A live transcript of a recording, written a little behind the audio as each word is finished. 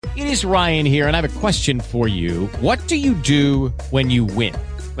It is Ryan here, and I have a question for you. What do you do when you win?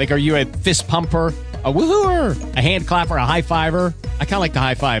 Like, are you a fist pumper, a woohooer, a hand clapper, a high fiver? I kind of like the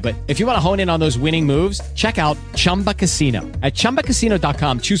high five, but if you want to hone in on those winning moves, check out Chumba Casino. At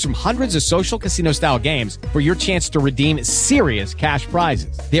ChumbaCasino.com, choose from hundreds of social casino-style games for your chance to redeem serious cash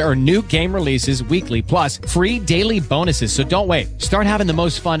prizes. There are new game releases weekly, plus free daily bonuses. So don't wait. Start having the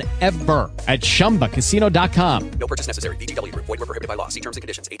most fun ever at ChumbaCasino.com. No purchase necessary. VGW. Void where prohibited by law. See terms and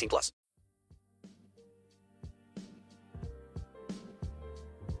conditions. 18+.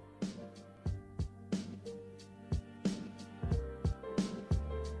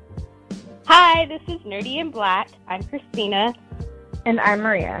 Hi, this is Nerdy in Black. I'm Christina. And I'm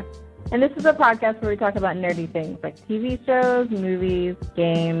Maria. And this is a podcast where we talk about nerdy things like TV shows, movies,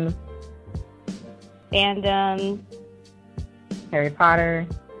 games, Fandom. Harry Potter.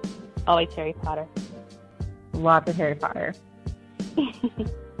 Always Harry Potter. Lots of Harry Potter.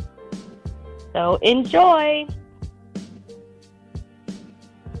 So enjoy.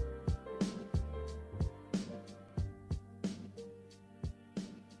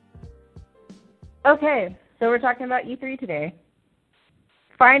 Okay, so we're talking about E3 today.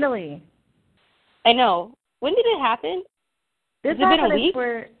 Finally. I know. When did it happen? This Has it been a week?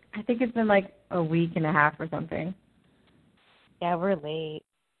 I think it's been like a week and a half or something. Yeah, we're late.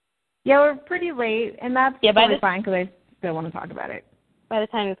 Yeah, we're pretty late, and that's totally fine because I still want to talk about it. By the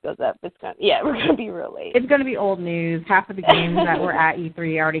time this goes up, we're going to be real late. It's going to be old news. Half of the games that were at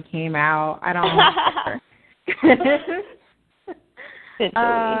E3 already came out. I don't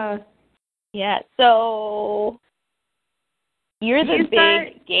know. Yeah, so you're the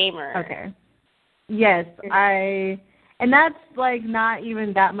big gamer. Okay. Yes, and that's like not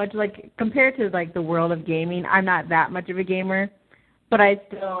even that much, like compared to like the world of gaming, I'm not that much of a gamer, but I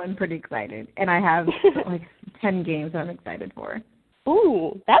still am pretty excited. And I have like 10 games I'm excited for.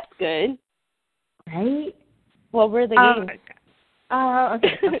 Ooh, that's good. Right? What were the games?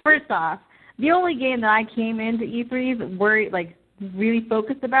 Okay, so first off, the only game that I came into E3 were like really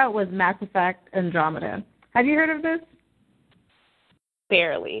focused about was Mass Effect Andromeda. Have you heard of this?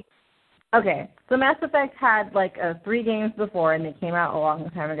 Barely. Okay, so Mass Effect had like 3 games before, and they came out a long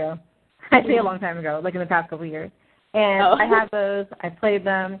time ago. I say a long time ago, like in the past couple of years. And I have those. I played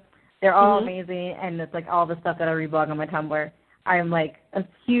them. They're all amazing, and it's like all the stuff that I reblog on my Tumblr. I'm like a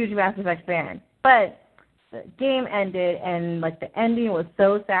huge Mass Effect fan. But the game ended, and like the ending was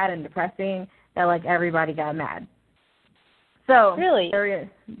so sad and depressing that like everybody got mad. So, really? The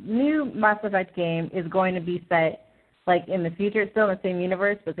new Mass Effect game is going to be set, like, in the future. It's still in the same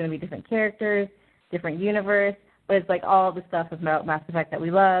universe, but it's going to be different characters, different universe. But it's, like, all the stuff about Mass Effect that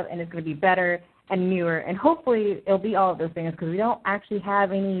we love, and it's going to be better and newer. And hopefully it'll be all of those things because we don't actually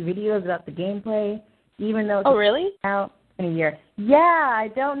have any videos about the gameplay, even though it's out in a year. Yeah, I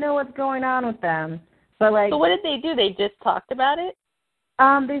don't know what's going on with them. But, like, so what did they do? They just talked about it?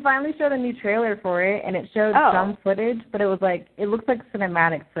 They finally showed a new trailer for it, and it showed some footage, but it was like, it looks like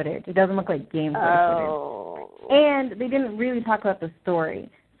cinematic footage. It doesn't look like gameplay footage. And they didn't really talk about the story.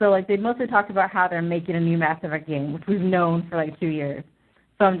 So, like, they mostly talked about how they're making a new Mass Effect game, which we've known for, like, 2 years.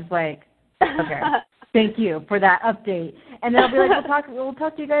 So I'm just like, okay, thank you for that update. And they'll be like, we'll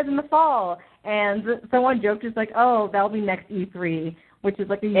talk to you guys in the fall. And someone joked, just like, oh, that'll be next E3, which is,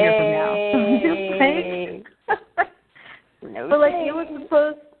 like, a year from now. So I'm just like... But, like, it was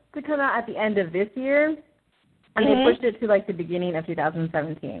supposed to come out at the end of this year, and they pushed it to, like, the beginning of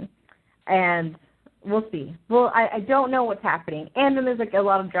 2017. And we'll see. Well, I don't know what's happening. And then there's, like, a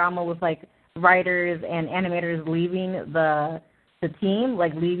lot of drama with, like, writers and animators leaving the team,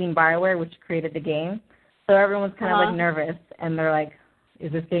 like, leaving BioWare, which created the game. So everyone's kind of, like, nervous, and they're like,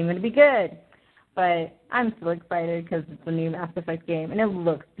 is this game going to be good? But I'm still excited because it's a new Mass Effect game, and it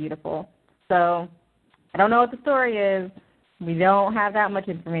looks beautiful. So I don't know what the story is. We don't have that much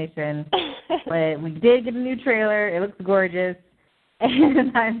information, but we did get a new trailer. It looks gorgeous,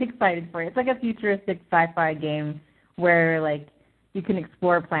 and I'm excited for it. It's like a futuristic sci-fi game where, like, you can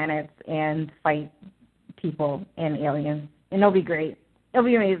explore planets and fight people and aliens, and it'll be great. It'll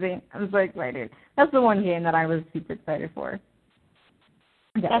be amazing. I'm so excited. That's the one game that I was super excited for.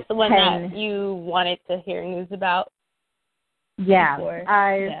 That's the one that you wanted to hear news about? Yeah,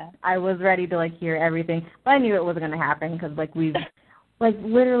 I was ready to, like, hear everything, but I knew it wasn't going to happen because, like, we've, like,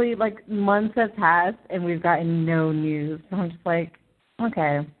 literally, like, months have passed and we've gotten no news. So I'm just like,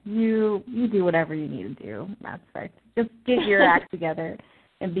 okay, you do whatever you need to do, Mass Effect. Just get your act together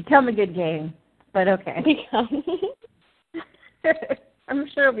and become a good game. But okay. I'm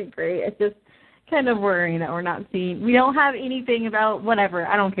sure it'll be great. It's just kind of worrying that we're not seeing. We don't have anything about whatever.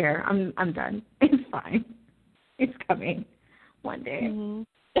 I don't care. I'm done. It's fine. It's coming one day.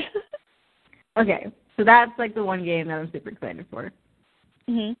 Okay, so that's like the one game that I'm super excited for.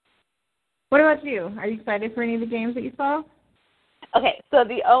 Mhm. What about you? Are you excited for any of the games that you saw? Okay, so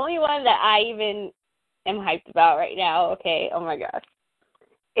the only one that I even am hyped about right now, okay, oh my gosh,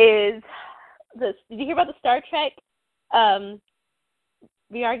 is this. Did you hear about the Star Trek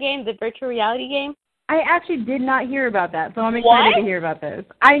VR game, the virtual reality game? I actually did not hear about that, so I'm excited to hear about this.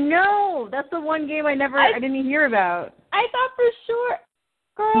 I know! That's the one game I didn't hear about. I thought for sure.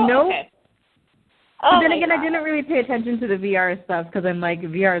 Girl, nope. Okay. But then again, I didn't really pay attention to the VR stuff because I'm like,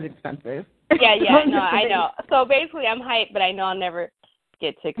 VR is expensive. Yeah, no, I know. So basically, I'm hyped, but I know I'll never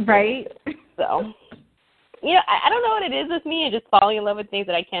get to experience it. So, I don't know what it is with me and just falling in love with things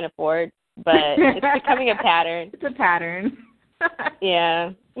that I can't afford, but it's becoming a pattern. It's a pattern.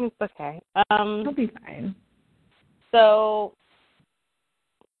 Yeah, it's okay. It'll be fine. So,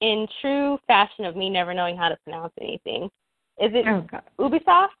 in true fashion of me never knowing how to pronounce anything, is it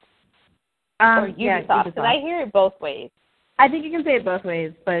Ubisoft or Ubisoft? Yeah, Ubisoft. Because I hear it both ways. I think you can say it both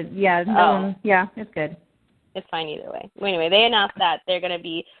ways, but yeah, it's good. It's fine either way. Well, anyway, they announced that they're going to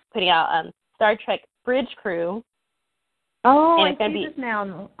be putting out Star Trek Bridge Crew. Oh, and I see this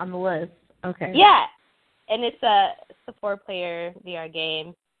now on the list. Okay. Yeah, and it's a 4-player VR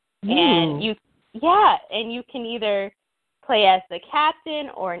game, and you can either play as the captain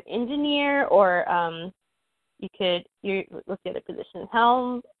or an engineer, or what's the other position?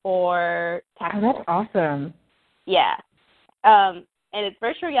 Helm or tactical. Oh, that's awesome. Yeah. And it's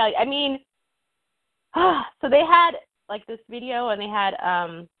virtual reality. I mean, so they had like this video, and they had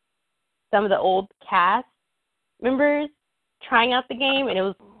some of the old cast members trying out the game, and it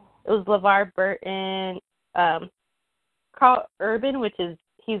was LeVar Burton, Carl Urban,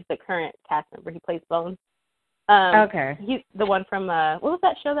 he's the current cast member. He plays Bones. Okay. He's the one from what was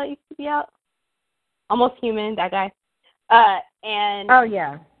that show that used to be out? Almost Human, that guy. And oh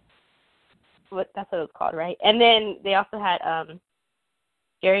yeah. That's what it was called, right? And then they also had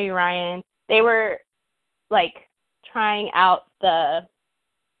Jerry Ryan. They were like trying out the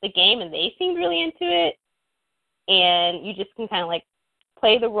game, and they seemed really into it. And you just can kind of like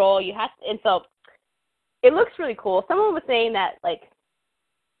play the role. You have to, and so it looks really cool. Someone was saying that like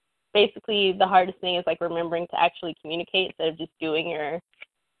basically the hardest thing is like remembering to actually communicate instead of just doing your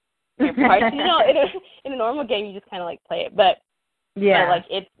parts. In a normal game you just kind of like play it, but like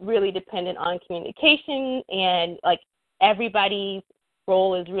it's really dependent on communication, and like everybody's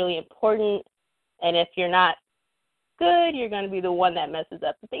role is really important. And if you're not good, you're going to be the one that messes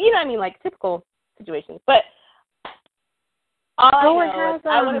up. Like typical situations. But all I know is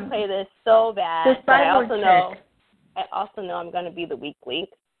I want to play this so bad, but I also know I'm going to be the weak link.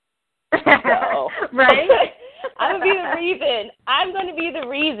 So, right? I'm going to be the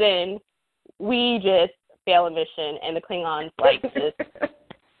reason we just fail a mission and the Klingons like just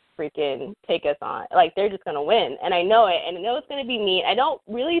freaking take us on. Like they're just going to win, and I know it, and I know it's going to be me. I don't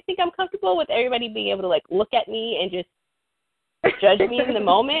really think I'm comfortable with everybody being able to like look at me and just judge me in the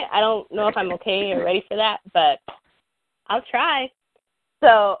moment. I don't know if I'm okay or ready for that, but I'll try.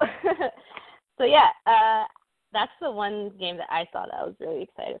 So that's the one game that I saw that I was really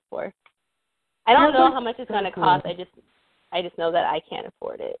excited for. I don't know how much it's going to cost. I just know that I can't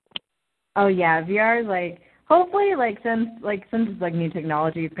afford it. Oh yeah, VR is like, hopefully since it's like new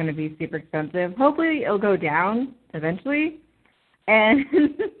technology, it's going to be super expensive. Hopefully it'll go down eventually, and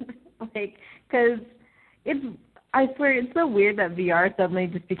because I swear it's so weird that VR suddenly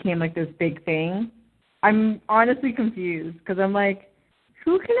just became like this big thing. I'm honestly confused because I'm like,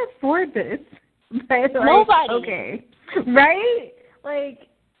 who can afford this? Nobody. Okay, right? Like,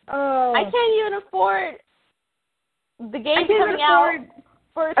 oh, I can't even afford the game coming out.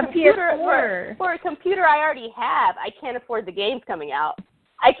 For a computer, for a computer I already have, I can't afford the games coming out.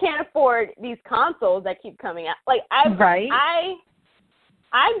 I can't afford these consoles that keep coming out. Like I'm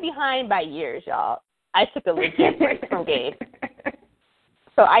behind by years, y'all. I took a legit break from games,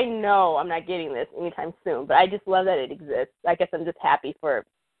 so I know I'm not getting this anytime soon. But I just love that it exists. I guess I'm just happy for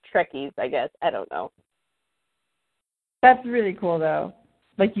Trekkies. I guess I don't know. That's really cool, though.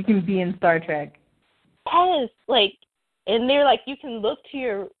 Like you can be in Star Trek. Yes, like. And they're like, you can look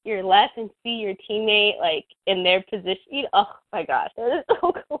to your left and see your teammate, like, in their position. Oh, my gosh. That is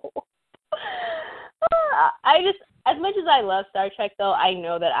so cool. As much as I love Star Trek, though, I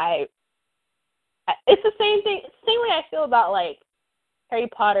know that it's the same thing. Same way I feel about, like, Harry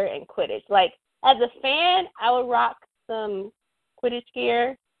Potter and Quidditch. Like, as a fan, I would rock some Quidditch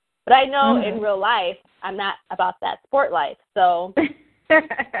gear. But I know in real life, I'm not about that sport life. So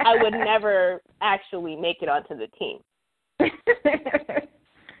I would never actually make it onto the team.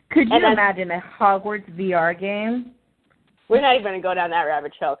 Could you imagine a Hogwarts VR game? we're not even going to go down that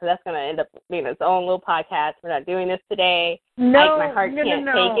rabbit trail because that's going to end up being its own little podcast. We're not doing this today. No, my heart can't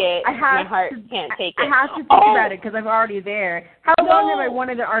take it. My heart can't take it. I have to think about it because I'm already there. How long have I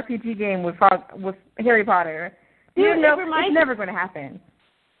wanted an RPG game with Harry Potter? Dude, no, it's never going to happen.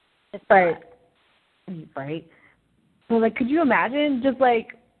 It's right. So, like, could you imagine just,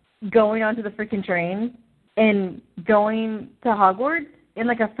 like, going onto the freaking train and going to Hogwarts in,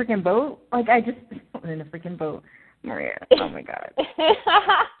 like, a freaking boat? Like, in a freaking boat. Maria, oh, my God.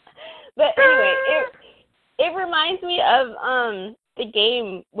 But anyway, it reminds me of the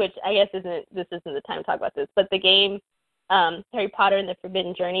game, which I guess this isn't the time to talk about this, but the game Harry Potter and the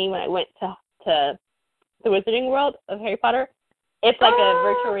Forbidden Journey when I went to the Wizarding World of Harry Potter. It's like a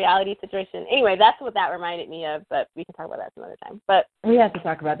virtual reality situation. Anyway, that's what that reminded me of, but we can talk about that some other time. But we have to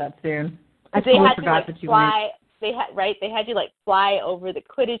talk about that soon. I totally forgot that you fly. They had you like fly over the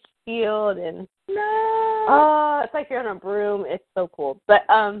Quidditch field and it's like you're on a broom. It's so cool. But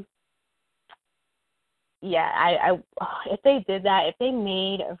yeah, if they did that, if they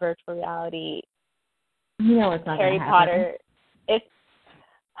made a virtual reality, it's not Harry Potter, it's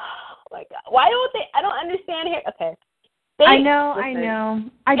oh my God. Why don't they? I don't understand here. Okay. I know.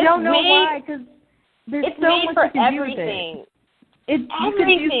 I don't know why, because there's so much you can do with it. You can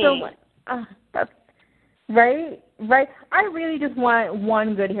do so much. Right. I really just want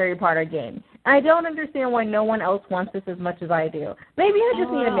one good Harry Potter game. I don't understand why no one else wants this as much as I do. Maybe I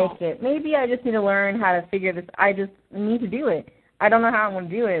just need to make it. Maybe I just need to learn how to figure this. I just need to do it. I don't know how I'm going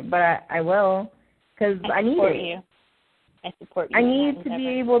to do it, but I will, because I need it. I support you. I need to be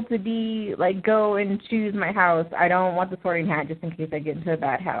able to go and choose my house. I don't want the Sorting Hat just in case I get into a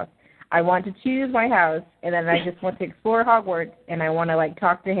bad house. I want to choose my house, and then I just want to explore Hogwarts, and I want to,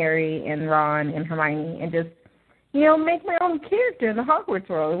 talk to Harry and Ron and Hermione and just, make my own character in the Hogwarts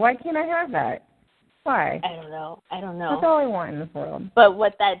world. Why can't I have that? Why? I don't know. That's all I want in this world. But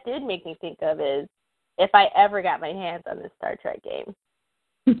what that did make me think of is if I ever got my hands on this Star Trek game,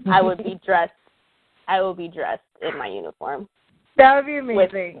 I would be dressed in my uniform. That would be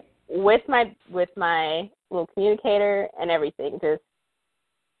amazing. With my little communicator and everything.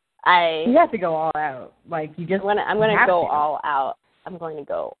 You have to go all out. I'm going to go all out. I'm going to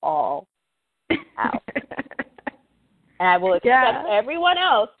go all out. And I will expect everyone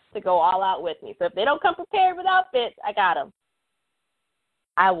else to go all out with me. So if they don't come prepared with outfits, I got them.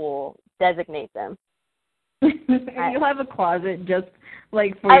 I will designate them. You'll have a closet just for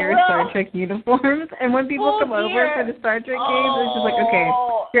your Star Trek uniforms. And when people come over for the Star Trek games, it's just okay,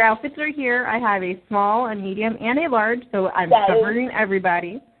 your outfits are here. I have a small, a medium, and a large, so I'm covering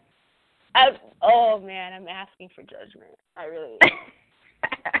everybody. Man, I'm asking for judgment. I really am.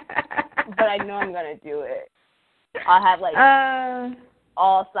 But I know I'm going to do it. I'll have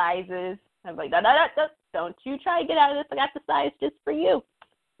all sizes. I'm like, no, don't you try to get out of this. I got the size just for you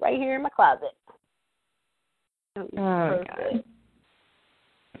right here in my closet. Oh, God.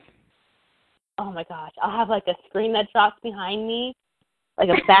 Oh, my gosh. I'll have, a screen that drops behind me, a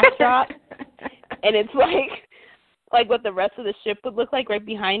backdrop, and it's what the rest of the ship would look like right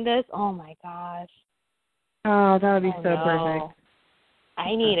behind us. Oh, my gosh. Oh, that would be perfect.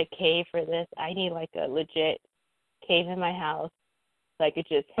 I need a cave for this. I need, a legit cave in my house so I could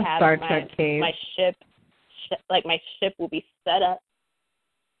just have Star Trek cave. My ship, my ship will be set up.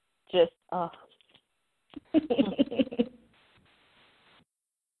 Just,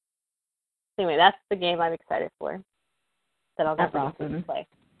 Anyway, that's the game I'm excited for. That's awesome. Play.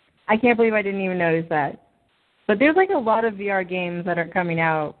 I can't believe I didn't even notice that. But there's a lot of VR games that are coming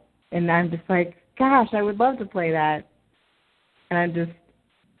out, and I'm just gosh, I would love to play that. And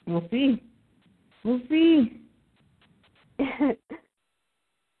we'll see. We'll see.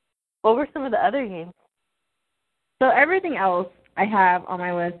 What were some of the other games? So everything else I have on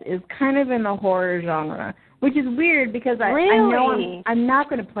my list is kind of in the horror genre, which is weird because I know I'm not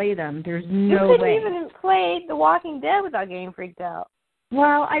going to play them. There's no way. You couldn't even play The Walking Dead without getting freaked out.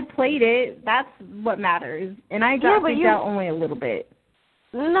 Well, I played it. That's what matters. And I got freaked out only a little bit.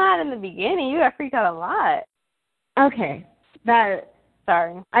 Not in the beginning. You got freaked out a lot. Okay. Sorry.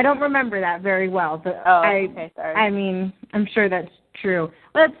 I don't remember that very well. But okay, sorry. I mean, I'm sure that's true.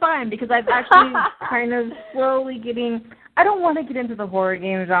 But it's fine because I've actually kind of slowly I don't want to get into the horror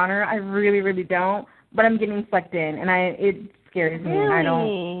game genre. I really, really don't. But I'm getting sucked in, and it scares me.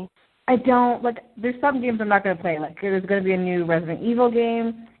 Really? I don't, there's some games I'm not going to play. There's going to be a new Resident Evil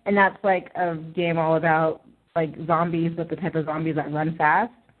game, and that's, a game all about, zombies, but the type of zombies that run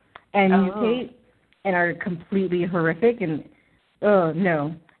fast and mutate and are completely horrific, and,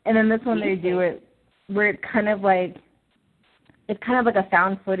 no. And then this one, they do it where it's kind of like a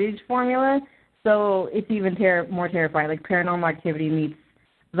found footage formula. so it's even more terrifying. Like Paranormal Activity meets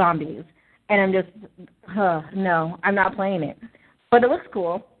zombies. And I'm just, no, I'm not playing it. But it looks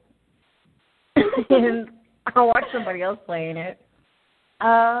cool. And I'll watch somebody else playing it.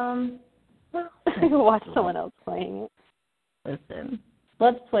 Watch someone else playing it. Listen,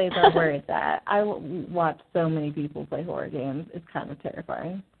 Let's Plays are where it's at. I watch so many people play horror games. It's kind of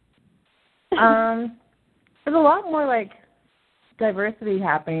terrifying. There's a lot more, like, diversity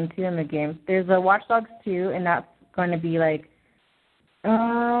happening, too, in the games. There's a Watchdogs 2, and that's going to be, like,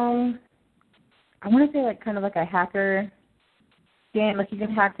 I want to say, like, kind of like a hacker game. Like, you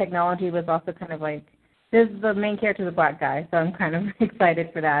can hack technology, but it's also kind of like, the main character is a black guy, so I'm kind of excited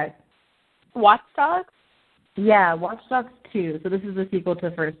for that. Watchdogs? Yeah, Watchdogs 2. So this is the sequel to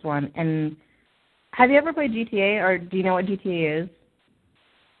the first one. And have you ever played GTA, or do you know what GTA is?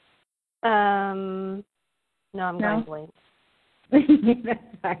 No, I'm going blank. That's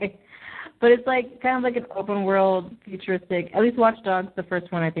fine. But it's like kind of like an open world, futuristic. At least Watchdogs, the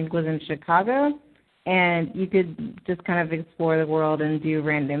first one I think was in Chicago, and you could just kind of explore the world and do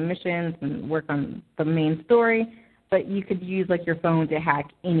random missions and work on the main story. But you could use like your phone to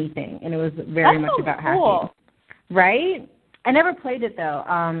hack anything, and it was very much about hacking. Right? I never played it though,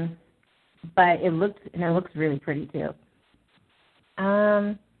 but it looks really pretty too.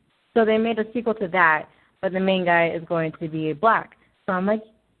 So they made a sequel to that, but the main guy is going to be black. So I'm like,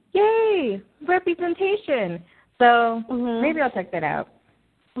 yay, representation. So maybe I'll check that out.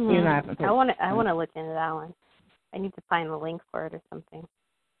 Even though I haven't played it. I want to look into that one. I need to find the link for it or something.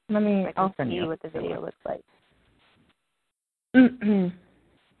 I'll send you what the video looks like. And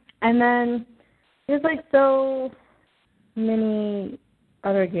then there's like so many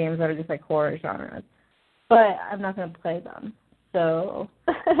other games that are just like horror genres, but I'm not going to play them. So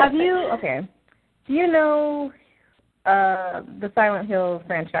do you know the Silent Hill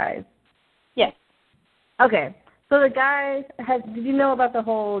franchise? Yes. Okay. So the guy did you know about the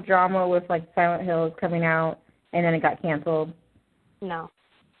whole drama with like Silent Hill coming out and then it got canceled? No.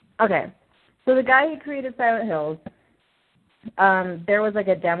 Okay. So the guy who created Silent Hills, there was like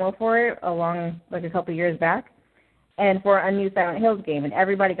a demo for it a couple years back, and for a new Silent Hills game, and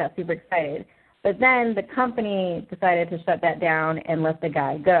everybody got super excited. But then the company decided to shut that down and let the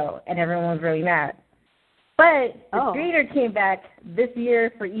guy go, and everyone was really mad. But the creator came back this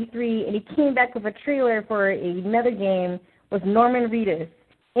year for E3, and he came back with a trailer for another game with Norman Reedus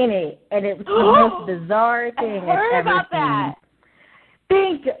in it, and it was the most bizarre thing I've ever about seen. That.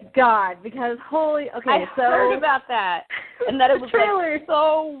 Thank God, because I heard about that, and that it was trailer like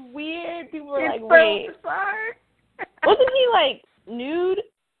so weird. People were like, "Wait, so bizarre." Wasn't he like nude?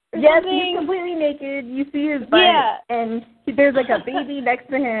 Yes, he's completely naked. You see his butt, and there's like a baby next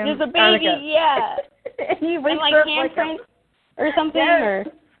to him. There's a baby, and he wakes and, up handprints or something. Yes. Or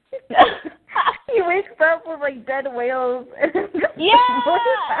he wakes up with like dead whales.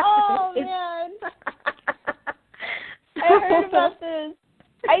 Oh man! I heard about this.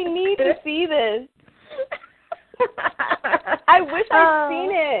 I need to see this. I wish I'd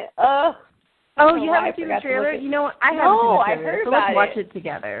seen it. You haven't seen the trailer? You know what? I haven't seen the trailer. I heard so about let's watch it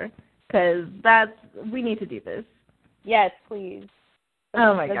together, because we need to do this. Yes, please.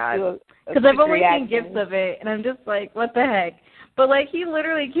 Oh my God. Because I've only seen gifs of it, and I'm just like, what the heck? But like, he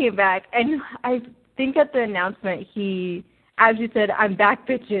literally came back, and I think at the announcement he actually said, "I'm back,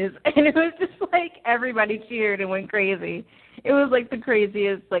 bitches," and it was just like everybody cheered and went crazy. It was like the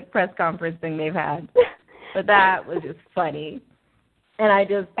craziest like press conference thing they've had. But that was just funny. And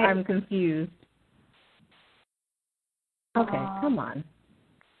I'm confused. Okay, come on.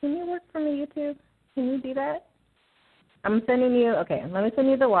 Can you work for me, YouTube? Can you do that? Let me send you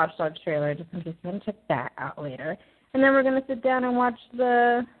the Watchdogs trailer just in case you want to check that out later. And then we're going to sit down and watch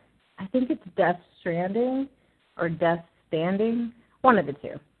I think it's Death Stranding or Death Standing, one of the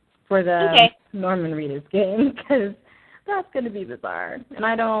two, for the Norman Reedus game, because that's going to be bizarre. And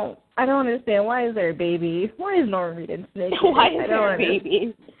I don't understand, why is there a baby? Why is Norman Reedus naked? Why is there a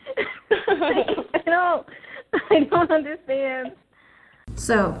baby? I don't understand.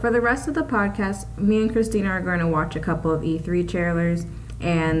 So, for the rest of the podcast, me and Christina are going to watch a couple of E3 trailers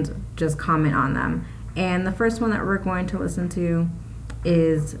and just comment on them. And the first one that we're going to listen to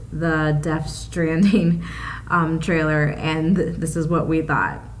is the Death Stranding trailer, and this is what we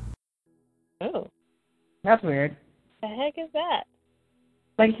thought. Oh. That's weird. The heck is that?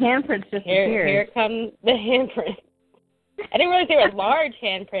 Like handprints just appeared. Here come the handprints. I didn't realize they were large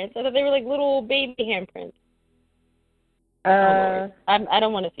handprints. I thought they were like little baby handprints. I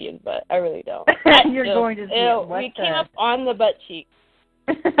don't want to see it, but I really don't. You're going to see it. We came up on the butt cheek.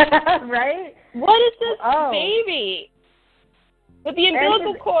 Right? What is this baby? With the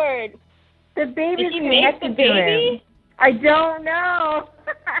umbilical cord. The baby's Did he make the connected to baby? him. I don't know.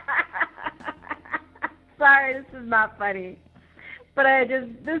 Sorry, this is not funny. But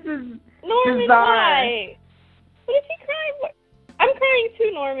this is Norman, bizarre. why? What is he crying for? I'm crying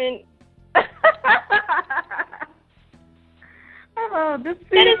too, Norman. Oh, this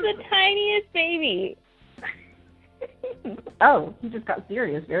That is the tiniest baby. Oh, he just got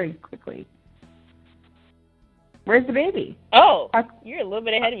serious very quickly. Where's the baby? Oh, you're a little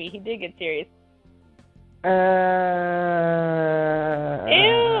bit ahead of me. He did get serious. Ew,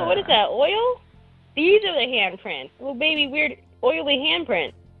 what is that, oil? These are the handprints. Little baby, weird, oily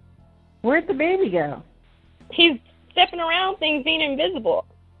handprints. Where'd the baby go? He's stepping around things being invisible.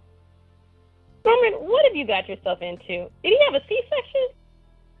 Norman, what have you got yourself into? Did he have a C-section?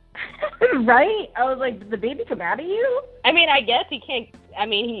 Right? I was like, did the baby come out of you? I mean, I guess he can't. I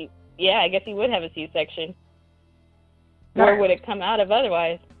mean, I guess he would have a C-section. Where would it come out of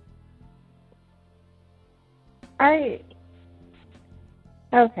otherwise? Okay.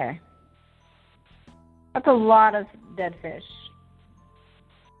 That's a lot of dead fish.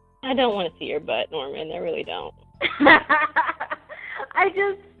 I don't want to see your butt, Norman. I really don't.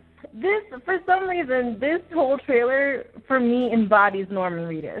 For some reason, this whole trailer, for me, embodies Norman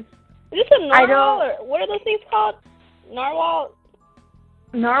Reedus. Is this a narwhal, or what are those things called? Narwhal?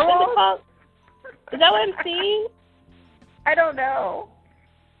 Narwhal? Is that what I'm seeing? I don't know.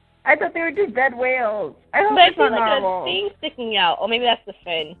 I thought they were just dead whales. I hope but it's not like narwhal. a thing sticking out. Oh, maybe that's the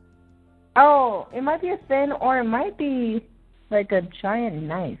fin. Oh, it might be a fin, or it might be like a giant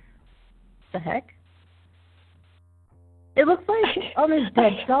knife. The heck? It looks like there's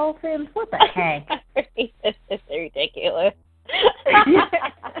dead dolphins. What the heck? This is ridiculous.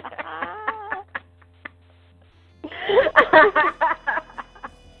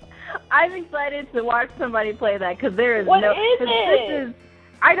 I'm excited to watch somebody play that because there is What is it?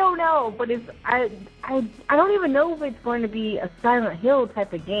 I don't know, but I don't even know if it's going to be a Silent Hill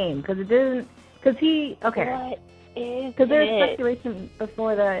type of game because it doesn't. Because What is because there's speculation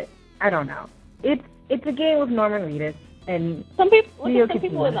before that. I don't know. It's a game with Norman Reedus and some people in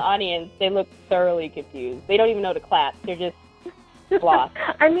the audience. They look thoroughly confused. They don't even know to clap. They're just lost.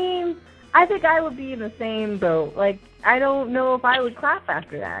 I mean, I think I would be in the same boat. Like, I don't know if I would clap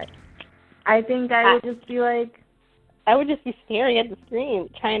after that. I think I would just be like... I would just be staring at the screen,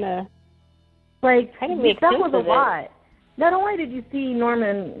 trying to make sense was a of lot. Not only did you see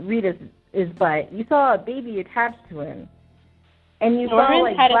Norman Reedus' butt, you saw a baby attached to him. And you Norman saw,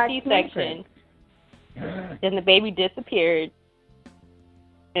 like, had black a C-section. Then the baby disappeared.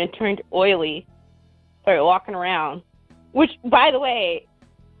 And it turned oily. Started walking around. Which, by the way,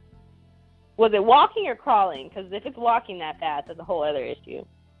 was it walking or crawling? Because if it's walking that fast, that's a whole other issue.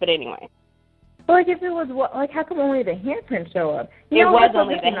 But anyway. Like, if it was, like, how come only the handprints show up? It was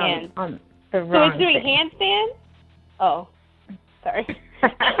only the hands. On the so wrong it's doing thing. handstands? Oh, sorry.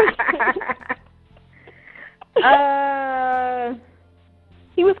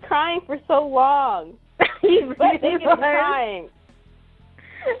 He was crying for so long. He really was crying.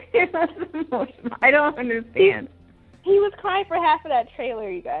 I don't understand. He was crying for half of that trailer,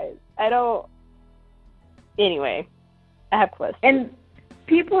 you guys. Anyway, I have questions. And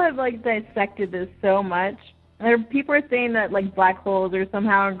people have, like, dissected this so much. People are saying that, like, black holes are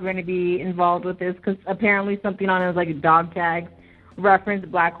somehow going to be involved with this because apparently something on it, like, a dog tag referenced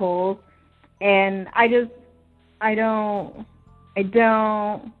black holes. And I don't know.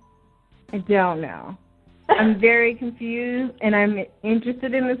 I'm very confused, and I'm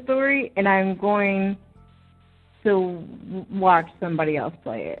interested in the story, and I'm going to watch somebody else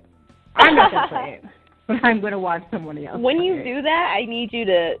play it. I'm not going to play it, but I'm going to watch somebody else When play you it. do that, I need you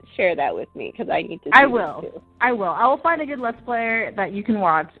to share that with me, because I need to see I this will. too. I will find a good Let's Player that you can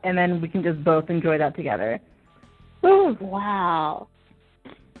watch, and then we can just both enjoy that together. Ooh, wow.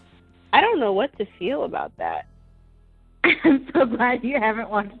 I don't know what to feel about that. I'm so glad you haven't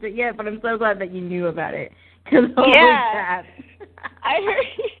watched it yet, but I'm so glad that you knew about it. Cause Yeah. I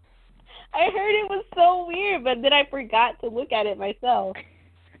heard it was so weird, but then I forgot to look at it myself.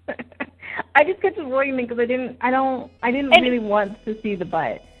 I just kept avoiding it because I didn't really want to see the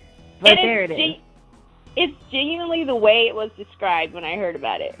butt. But there it is. It's genuinely the way it was described when I heard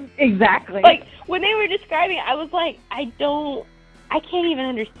about it. Exactly. Like, when they were describing it, I was like, I can't even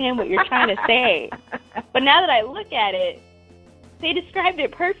understand what you're trying to say. But now that I look at it, they described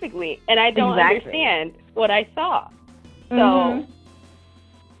it perfectly, and I don't understand what I saw. So,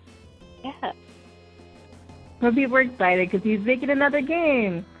 yeah. Well, people are excited because he's making another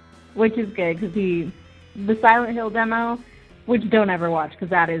game, which is good because the Silent Hill demo, which don't ever watch because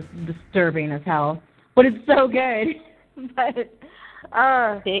that is disturbing as hell. But it's so good. But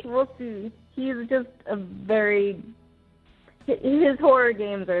we'll see. he's just a very... His horror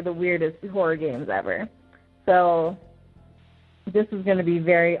games are the weirdest horror games ever. So this is going to be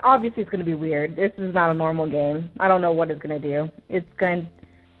obviously it's going to be weird. This is not a normal game. I don't know what it's going to do. It's going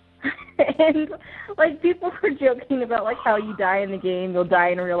and, like, people were joking about, like, how you die in the game, you'll die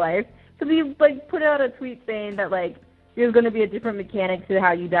in real life. Because he, like, put out a tweet saying that, like, there's going to be a different mechanic to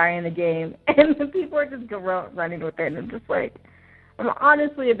how you die in the game. And the people are just running with it. And I'm just like, I'm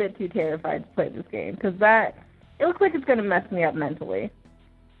honestly a bit too terrified to play this game. Because it looks like it's going to mess me up mentally.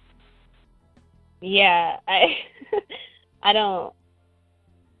 Yeah, I don't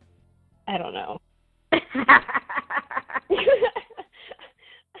know.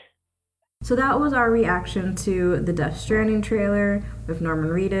 So that was our reaction to the Death Stranding trailer with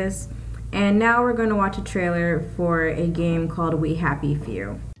Norman Reedus. And now we're going to watch a trailer for a game called We Happy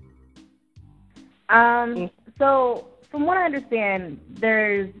Few. So from what I understand,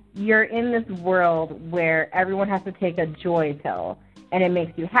 you're in this world where everyone has to take a joy pill, and it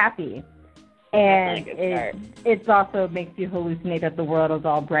makes you happy. And it also makes you hallucinate that the world is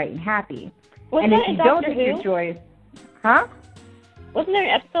all bright and happy. Wasn't and if you don't take your joy, huh? Wasn't there an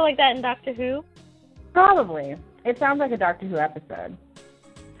episode like that in Doctor Who? Probably. It sounds like a Doctor Who episode.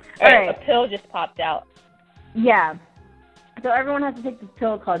 All right. A pill just popped out. Yeah. So everyone has to take this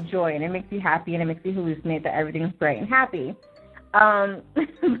pill called joy, and it makes you happy, and it makes you hallucinate that everything's bright and happy. But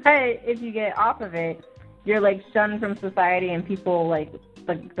if you get off of it, you're, like, shunned from society, and people, like,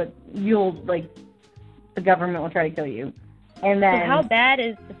 the government will try to kill you. And then, so how bad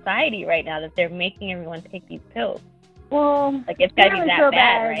is society right now that they're making everyone take these pills? Well, like, it's gotta be that so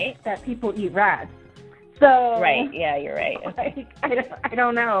bad, right? That people eat rats. So right, yeah, you're right. Okay. Like, I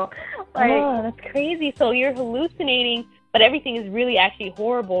don't know. Oh, that's crazy. So you're hallucinating, but everything is really actually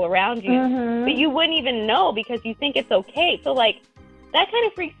horrible around you. Mm-hmm. But you wouldn't even know because you think it's okay. So, like, that kind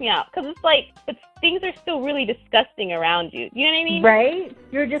of freaks me out because it's like, but things are still really disgusting around you. You know what I mean? Right?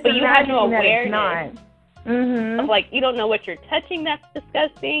 You're just but you have no awareness. awareness. Mm-hmm. Of, like, you don't know what you're touching that's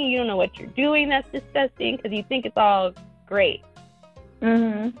disgusting. You don't know what you're doing that's disgusting because you think it's all great.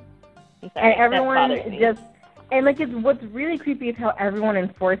 Mm-hmm. I'm sorry, and everyone just, and, like, what's really creepy is how everyone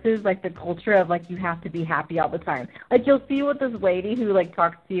enforces, like, the culture of, like, you have to be happy all the time. Like, you'll see with this lady who, like,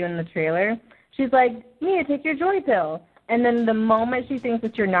 talks to you in the trailer. She's like, Mia, take your joy pill. And then the moment she thinks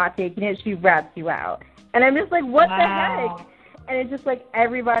that you're not taking it, she rats you out. And I'm just like, what the heck? And it's just like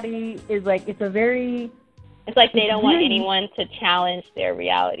everybody is like, it's like they don't want anyone to challenge their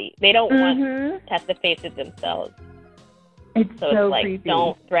reality. They don't want to have to face it themselves. It's so like, creepy.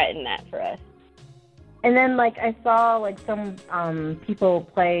 Don't threaten that for us. And then, like, I saw, like, some people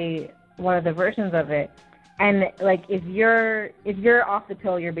play one of the versions of it. And, like, if you're off the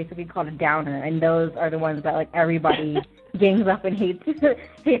pill, you're basically called a downer. And those are the ones that, like, everybody gangs up and hates on you.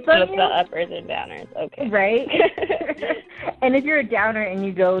 The uppers and downers, okay. Right? And if you're a downer and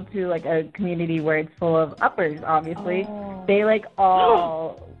you go to, like, a community where it's full of uppers, obviously, they, like,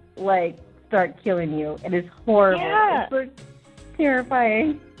 all, like, start killing you. And it's horrible. Yeah. It's, like,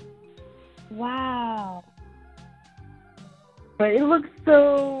 terrifying. Wow. But it looks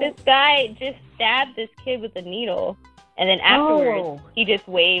so... This guy just stabbed this kid with a needle, and then afterwards, he just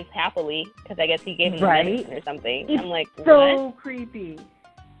waves happily, because I guess he gave him medicine or something. It's I'm like, so what? creepy.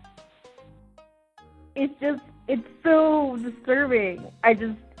 It's so disturbing.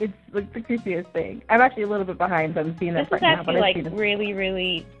 It's, like, the creepiest thing. I'm actually a little bit behind, so I'm seeing that right now. This is actually, like, really,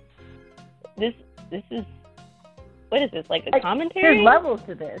 really... This is... What is this, like a commentary? There's levels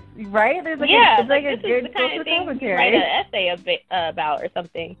to this, right? There's like it's like a good social commentary. Write an essay about or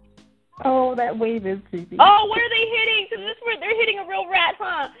something. Oh, that wave is creepy. Oh, what are they hitting? Because this is where they're hitting a real rat,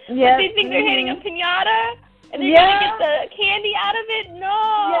 huh? Yeah. They think they're hitting a piñata, and they're gonna get the candy out of it. No.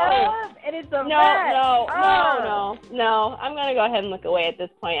 Yeah, and it's a rat. No. I'm gonna go ahead and look away at this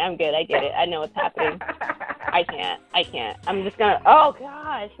point. I'm good. I get it. I know what's happening. I can't. I'm just gonna. Oh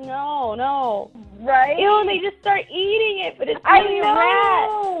gosh, no. Right? Ew, and they just start eating it, but it's really a rat.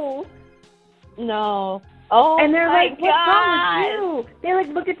 No. Oh, and they're my like, what's wrong with you? They like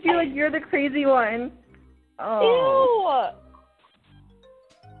look at you like you're the crazy one. Oh.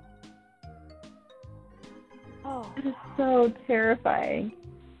 Ew. Oh. It is so terrifying.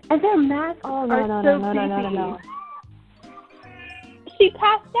 And their masks are so creepy. No. She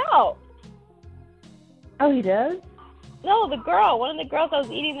passed out. Oh, he does? No, the girl. One of the girls that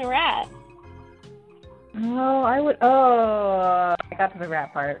was eating the rat. Oh, I got to the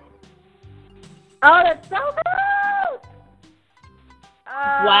rat part. Oh, that's so gross!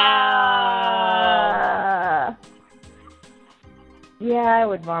 Wow. Yeah, I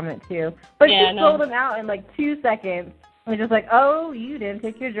would vomit too. But she sold him out in like 2 seconds. We're just like, oh, you didn't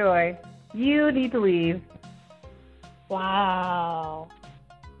take your joy. You need to leave. Wow.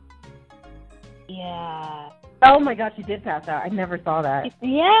 Yeah. Oh my gosh, you did pass out. I never saw that.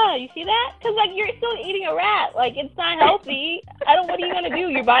 Yeah, you see that? Because, like, you're still eating a rat. Like, it's not healthy. What are you going to do?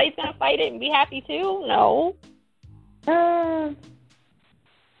 Your body's going to fight it and be happy too? No.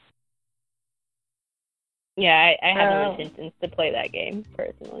 Yeah, I have no intentions to play that game,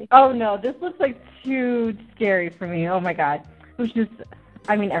 personally. Oh, no, this looks like too scary for me. Oh, my God. It was just,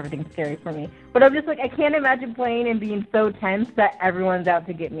 everything's scary for me. But I'm just like, I can't imagine playing and being so tense that everyone's out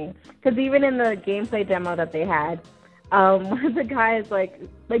to get me. Because even in the gameplay demo that they had, one of the guys, like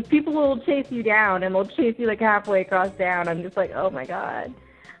people will chase you down, and they'll chase you, like, halfway across town. I'm just like, oh, my God.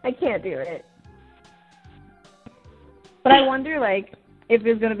 I can't do it. But I wonder, like, if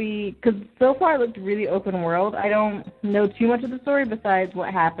there's going to be, because so far it looked really open world. I don't know too much of the story besides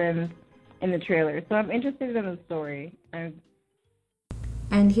what happened in the trailer. So I'm interested in the story.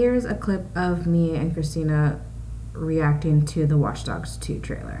 And here's a clip of me and Christina reacting to the Watchdogs 2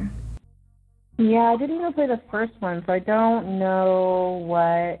 trailer. Yeah, I didn't even play the first one, so I don't know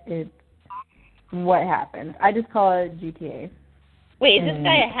what happened. I just call it GTA. Wait, is this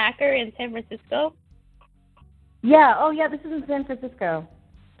guy a hacker in San Francisco? Yeah, oh yeah, this is in San Francisco.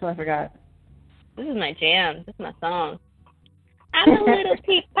 So I forgot. This is my jam. This is my song. I'm a little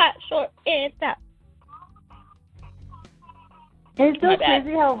teapot, short and stout. And it's so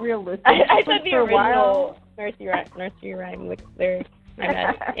crazy how realistic. I said the original nursery rhyme with lyrics. My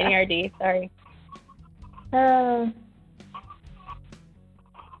bad. NERD, sorry.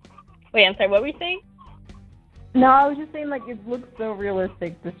 Wait, I'm sorry, what were you saying? No, I was just saying, like, it looks so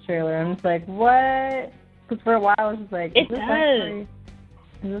realistic, this trailer. I'm just like, what? Because for a while I was just like, is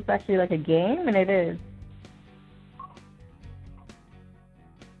this actually like a game? And it is.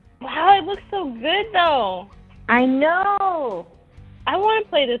 Wow, it looks so good, though. I know. I want to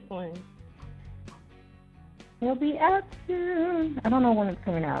play this one. It'll be out soon. I don't know when it's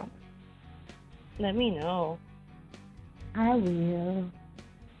coming out. Let me know. I will.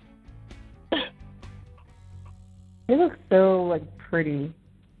 It looks so, like, pretty.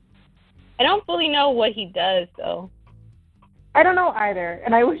 I don't fully know what he does, though. I don't know either,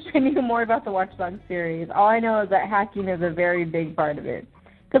 and I wish I knew more about the Watchdogs series. All I know is that hacking is a very big part of it.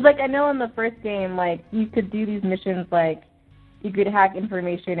 Because, like, I know in the first game, like, you could do these missions, like, you could hack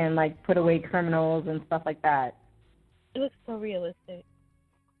information and, like, put away criminals and stuff like that. It looks so realistic.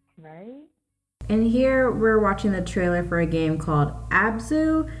 Right? And here we're watching the trailer for a game called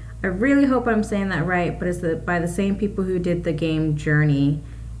Abzu. I really hope I'm saying that right, but it's by the same people who did the game Journey.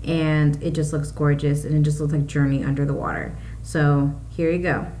 And it just looks gorgeous, and it just looks like Journey under the water. So here you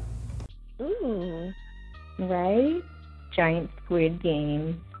go. Ooh. Right? Giant squid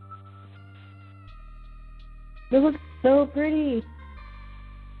game. It looks so pretty.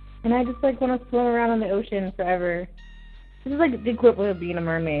 And I just, like, want to swim around in the ocean forever. This is like the equivalent of being a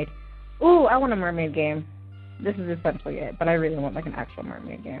mermaid. Ooh, I want a mermaid game. This is essentially it, but I really want, like, an actual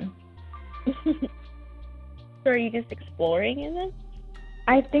mermaid game. So are you just exploring in this?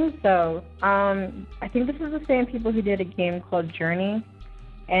 I think so. I think this is the same people who did a game called Journey,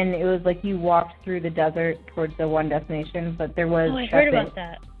 and it was like you walked through the desert towards the one destination, but there was... Oh, I heard about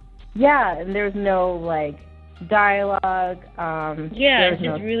that. Yeah, and there was no, like, dialogue. Yeah, it's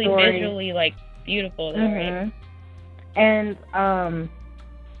no just really story. visually, like, beautiful, though, right? And,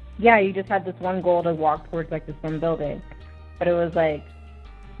 yeah, you just had this one goal to walk towards, like, this one building, but it was, like,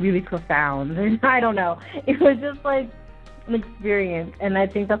 really profound, and I don't know. It was just, like, an experience, and I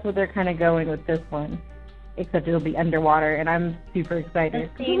think that's what they're kind of going with this one, except it'll be underwater, and I'm super excited.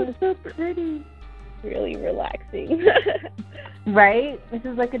 That seems it's so pretty. Really relaxing. Right? This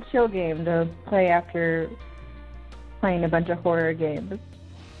is like a chill game to play after playing a bunch of horror games.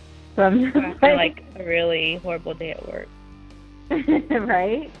 So I'm just after, like, a really horrible day at work.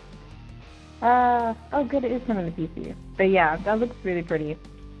 Right? Oh, good, it is coming to PC. But yeah, that looks really pretty.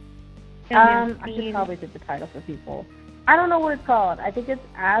 I should probably take the title for people. I don't know what it's called. I think it's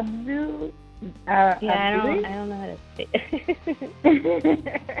Abzu. Yeah, I don't know how to say it.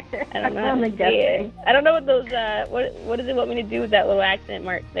 I don't know how to say it. I don't know what those, what does it want me to do with that little accent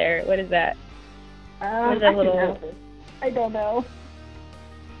mark there? What is that? What is that little... I don't know.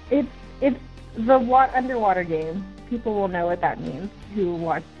 It's the underwater game. People will know what that means who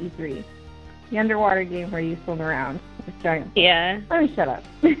watched E3. The underwater game where you swim around with giant... Yeah. Let me shut up.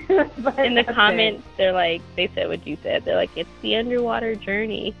 In the comments, they're like, they said what you said. They're like, it's the underwater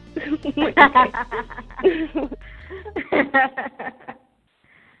journey.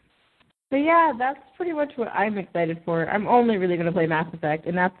 But yeah, that's pretty much what I'm excited for. I'm only really going to play Mass Effect,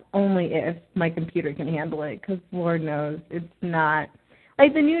 and that's only if my computer can handle it, because Lord knows, it's not...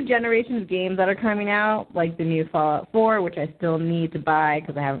 Like the new generation of games that are coming out, like the new Fallout 4, which I still need to buy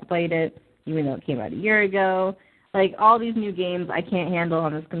because I haven't played it, even though it came out a year ago. Like all these new games I can't handle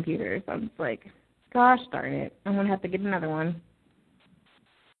on this computer. So I'm just like, gosh darn it. I'm going to have to get another one.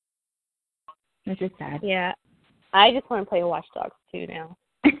 It's just sad. Yeah. I just want to play Watchdogs 2 now.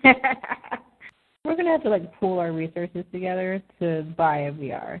 We're going to have to like pool our resources together to buy a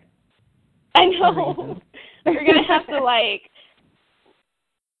VR. I know. We're going to have to like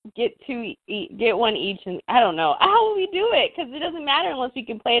get one each, and I don't know. How will we do it? Because it doesn't matter unless we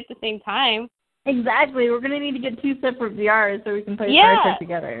can play at the same time. Exactly. We're going to need to get 2 separate VRs so we can play Star Trek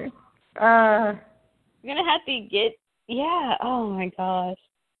together. We're going to have to get, oh my gosh.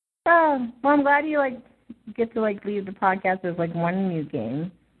 Well, I'm glad you like get to like leave the podcast with like one new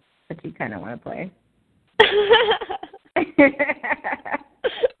game that you kind of want to play.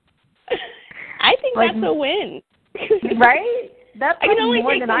 I think like, that's a win. Right? That's I can only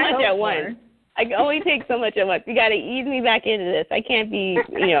more take than so I much at hoped once. for. I can only take so much at once. You got to ease me back into this. I can't be,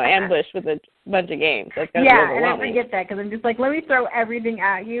 ambushed with a bunch of games. That's gonna be and I overwhelming. forget that because I'm just like, let me throw everything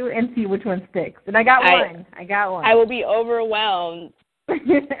at you and see which one sticks. And I got one. I will be overwhelmed,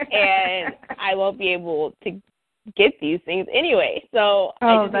 and I won't be able to get these things anyway. So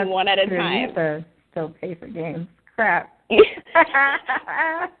I just do one at a time. You have to still pay for games. Crap.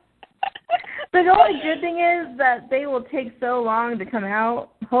 The only good thing is that they will take so long to come out,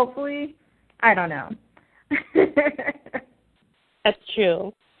 hopefully. I don't know. That's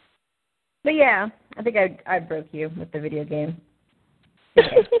true. But yeah, I think I broke you with the video game.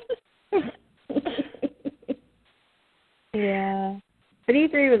 Yeah. But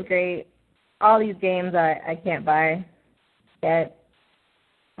E3 was great. All these games I can't buy yet.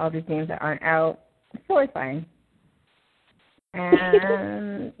 All these games that aren't out. It's totally fine.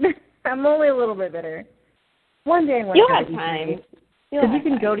 And I'm only a little bit bitter. One day I want to go to E3. Because you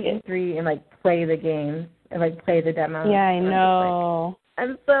can go to E3 and, like, play the games and, like, play the demos. Yeah, I know.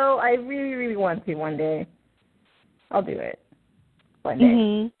 And so I really, really want to one day. I'll do it. One day.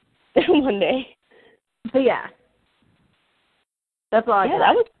 Mm-hmm. One day. But, yeah. That's all I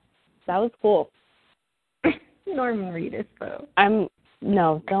got. That was cool. Norman Reedus, though.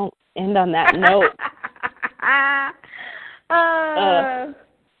 No, don't end on that note.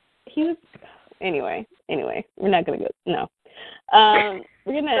 He was anyway, we're not gonna go. No,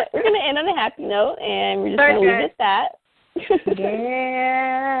 we're gonna end on a happy note, and we're just gonna leave it at that.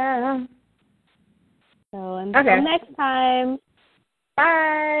 Yeah. So until next time.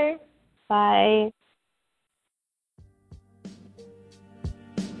 Bye. Bye.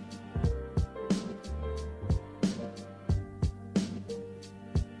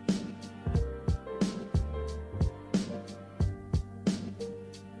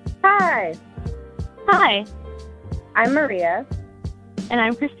 Hi. Hi. I'm Maria. And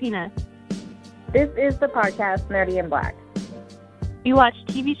I'm Christina. This is the podcast Nerdy and Black. We watch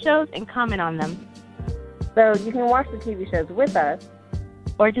TV shows and comment on them. So you can watch the TV shows with us.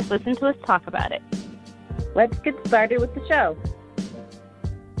 Or just listen to us talk about it. Let's get started with the show.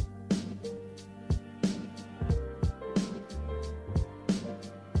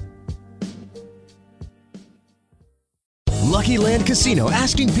 Lucky Land Casino,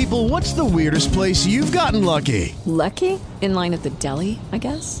 asking people, what's the weirdest place you've gotten lucky? Lucky? In line at the deli, I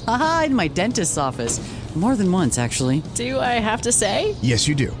guess? Aha, in my dentist's office. More than once, actually. Do I have to say? Yes,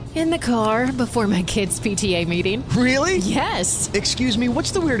 you do. In the car before my kids' PTA meeting. Really? Yes. Excuse me,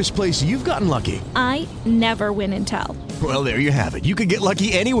 what's the weirdest place you've gotten lucky? I never win and tell. Well, there you have it. You can get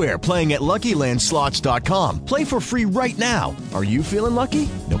lucky anywhere, playing at LuckyLandSlots.com. Play for free right now. Are you feeling lucky?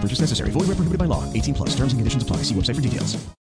 No purchase necessary. Void where prohibited by law. 18+. Terms and conditions apply. See website for details.